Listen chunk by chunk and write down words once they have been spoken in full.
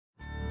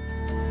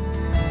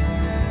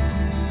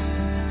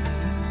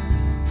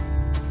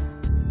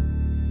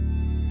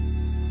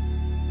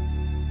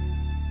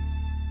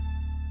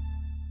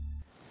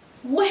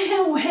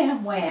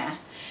wham wham.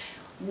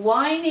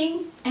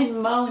 Whining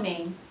and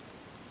moaning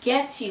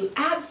gets you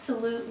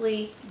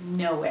absolutely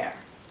nowhere.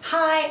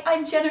 Hi,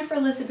 I'm Jennifer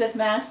Elizabeth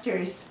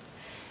Masters,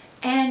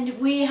 and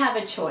we have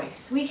a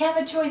choice. We have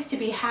a choice to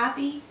be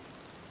happy,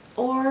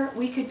 or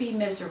we could be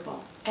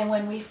miserable. And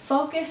when we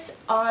focus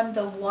on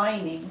the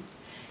whining,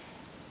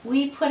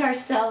 we put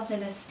ourselves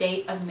in a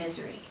state of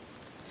misery.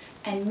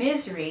 And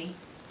misery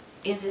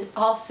is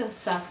also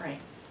suffering.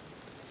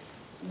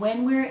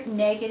 When we're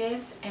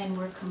negative and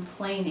we're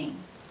complaining,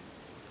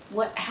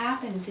 what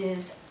happens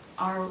is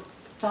our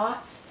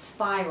thoughts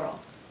spiral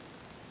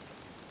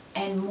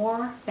and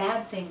more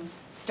bad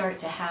things start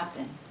to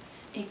happen.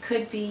 It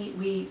could be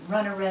we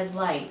run a red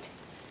light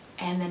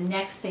and the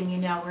next thing you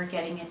know we're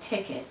getting a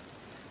ticket.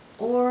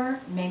 Or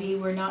maybe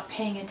we're not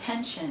paying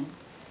attention,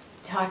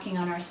 talking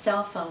on our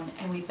cell phone,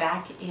 and we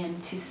back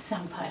into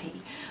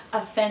somebody,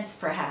 a fence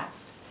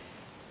perhaps.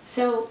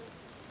 So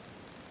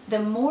the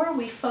more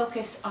we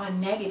focus on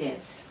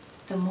negatives,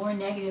 the more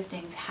negative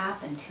things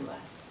happen to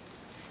us.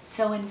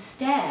 So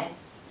instead,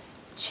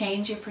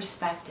 change your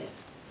perspective.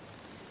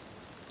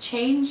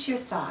 Change your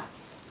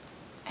thoughts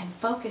and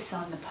focus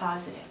on the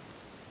positive.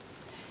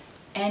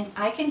 And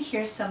I can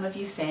hear some of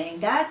you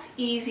saying, that's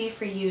easy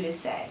for you to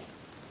say.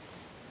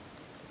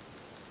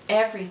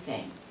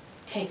 Everything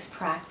takes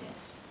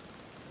practice.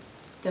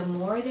 The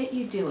more that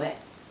you do it,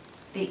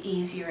 the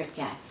easier it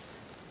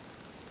gets.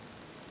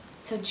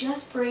 So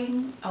just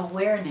bring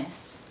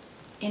awareness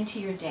into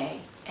your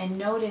day and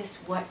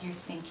notice what you're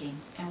thinking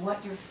and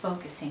what you're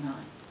focusing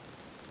on.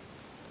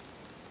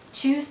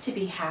 Choose to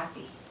be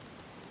happy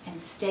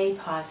and stay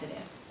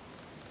positive.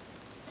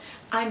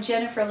 I'm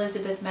Jennifer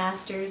Elizabeth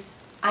Masters.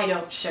 I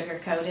don't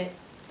sugarcoat it.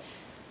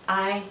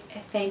 I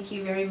thank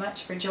you very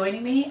much for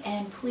joining me,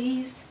 and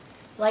please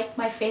like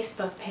my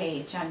Facebook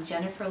page. I'm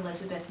Jennifer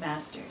Elizabeth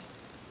Masters.